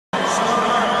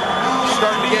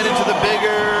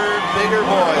bigger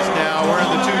boys now. We're in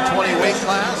the 220 weight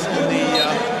class in the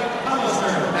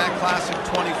Mac Classic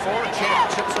 24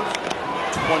 Championships of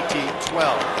 2012.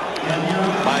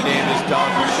 My name is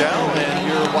Don Michelle, and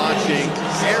you're watching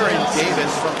Aaron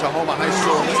Davis from Tahoma High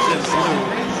School. He's in blue,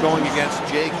 going against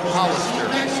Jake Hollister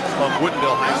of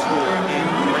Woodinville High School in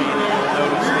green. You'll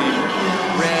notice the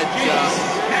red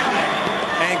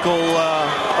ankle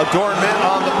adornment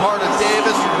on the part of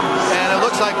Davis, and it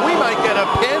looks like we might get a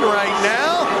pin right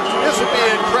now. This would be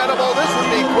incredible. This would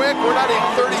be quick. We're not even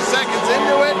 30 seconds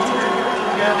into it.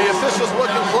 And the official's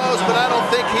looking close, but I don't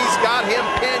think he's got him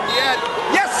pinned yet.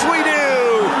 Yes, we do!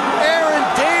 Aaron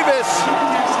Davis.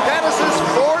 That is his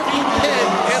fourth pin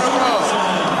in a row.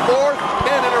 Fourth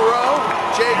pin in a row.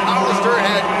 Jake Hollister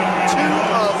had 2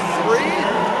 of 3.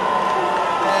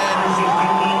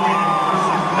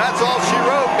 And that's all she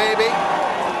wrote, baby.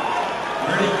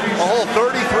 A whole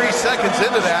 33 seconds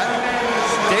into that.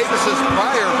 Davis's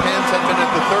prior pins had been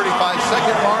at the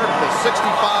 35-second mark, the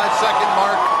 65-second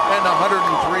mark, and the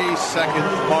 103-second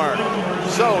mark.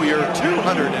 So your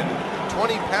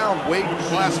 220-pound weight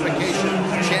classification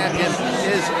champion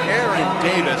is Aaron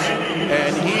Davis,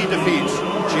 and he defeats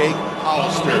Jake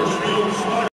Hollister.